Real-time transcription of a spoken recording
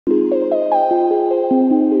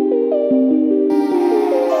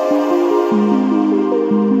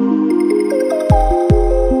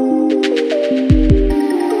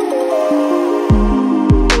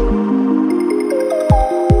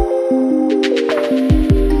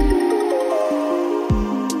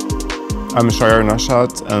I'm Shahryar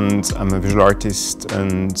Nashat and I'm a visual artist,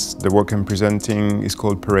 and the work I'm presenting is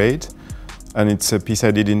called Parade, and it's a piece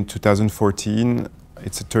I did in 2014.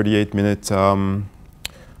 It's a 38-minute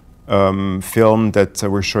film that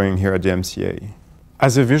we're showing here at the MCA.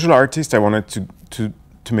 As a visual artist, I wanted to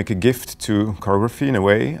make a gift to choreography in a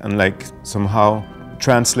way, and like somehow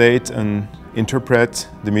translate and interpret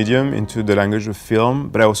the medium into the language of film.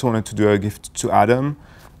 But I also wanted to do a gift to Adam,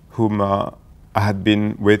 whom I had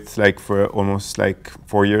been with for almost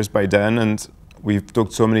 4 years by then, and we've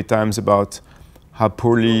talked so many times about how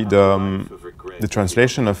poorly the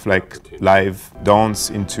translation of live dance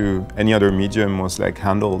into any other medium was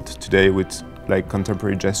handled today with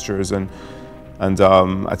contemporary gestures, and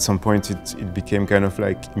at some point it became kind of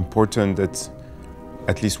important that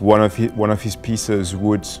at least one of his pieces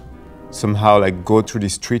would somehow go through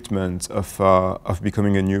this treatment of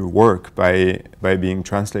becoming a new work by being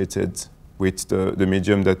translated with the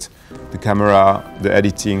medium that the camera, the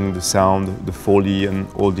editing, the sound, the Foley, and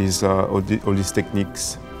all these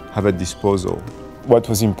techniques have at disposal. What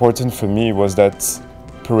was important for me was that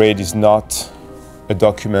Parade is not a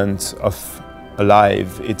document of a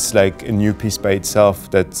live. It's like a new piece by itself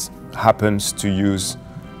that happens to use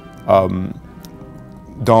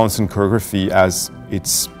dance and choreography as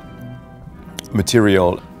its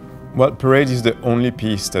material. Well, Parade is the only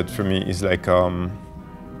piece that for me is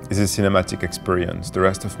is a cinematic experience. The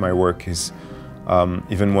rest of my work is,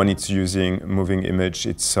 even when it's using moving image,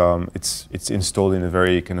 it's installed in a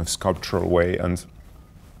very kind of sculptural way. And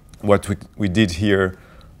what we did here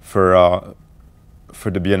for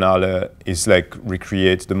the Biennale is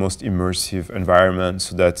recreate the most immersive environment,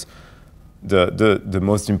 so that the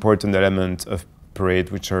most important element of Parade,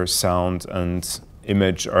 which are sound and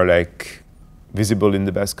image, are visible in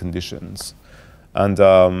the best conditions. And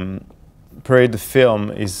Parade, the film,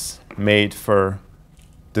 is made for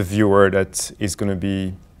the viewer that is going to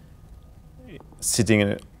be sitting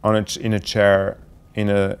in a chair in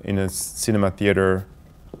a cinema theater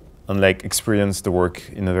and experience the work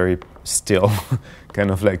in a very still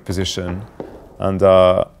kind of position. And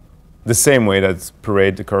the same way that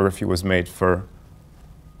Parade, the choreography, was made for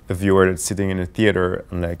a viewer that's sitting in a theater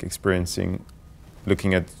and experiencing,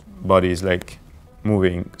 looking at bodies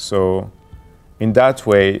moving. So in that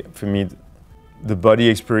way, for me, the body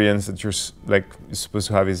experience that you're supposed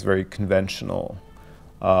to have is very conventional,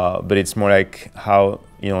 but it's more how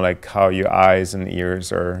how your eyes and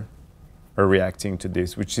ears are reacting to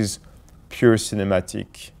this, which is pure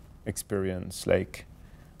cinematic experience,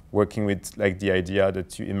 working with the idea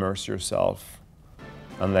that you immerse yourself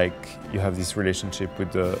and you have this relationship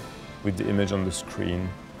with the image on the screen.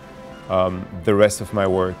 The rest of my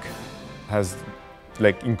work has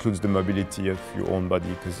includes the mobility of your own body,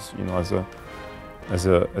 because as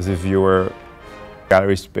a viewer,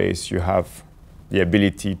 gallery space, you have the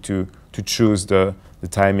ability to choose the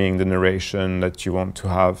timing, the narration that you want to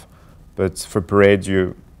have. But for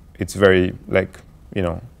Parade, it's very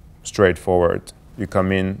straightforward. You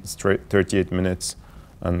come in, straight 38 minutes,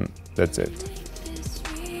 and that's it.